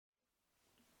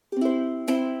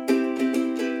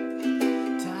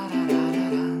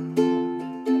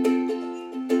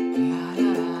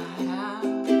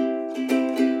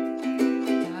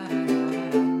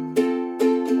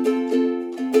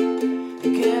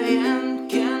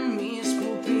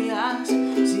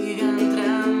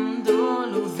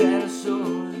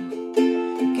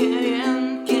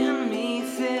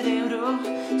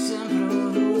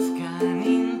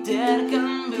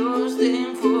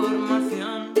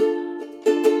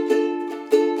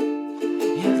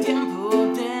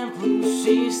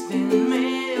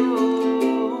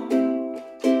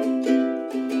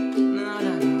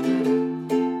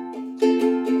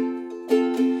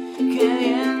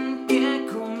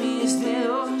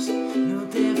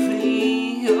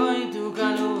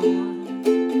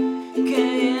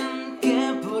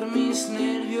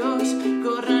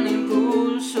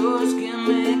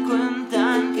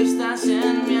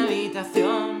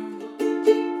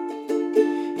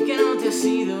has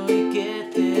sido y que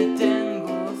te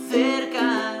tengo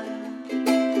cerca.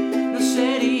 No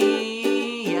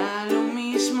sería lo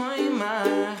mismo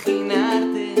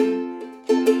imaginarte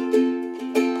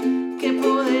que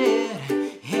poder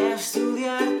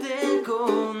estudiarte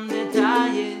con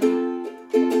detalle.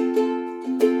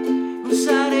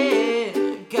 Usaré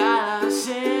cada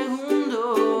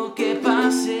segundo que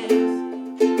pase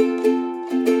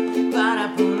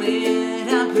para poner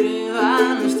a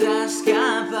prueba nuestras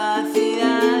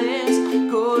capacidades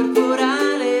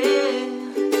corporales.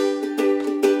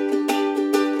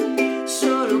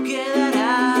 Solo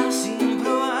quedará sin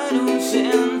probar un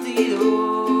sentido,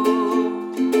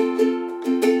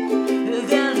 el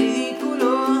del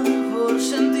ridículo por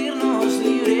sentirnos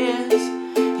libres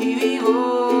y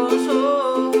vivos.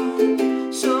 Oh,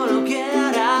 solo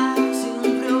quedará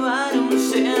sin probar un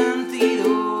sentido,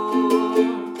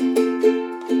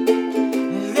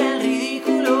 el del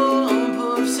ridículo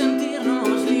por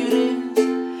sentirnos libres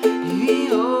y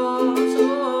vivos.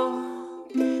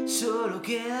 Oh, solo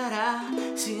quedará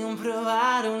sin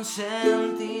probar un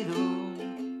sentido,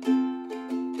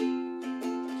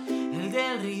 el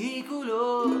del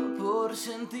ridículo por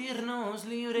sentirnos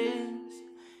libres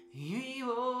y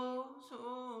vivos.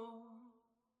 Oh.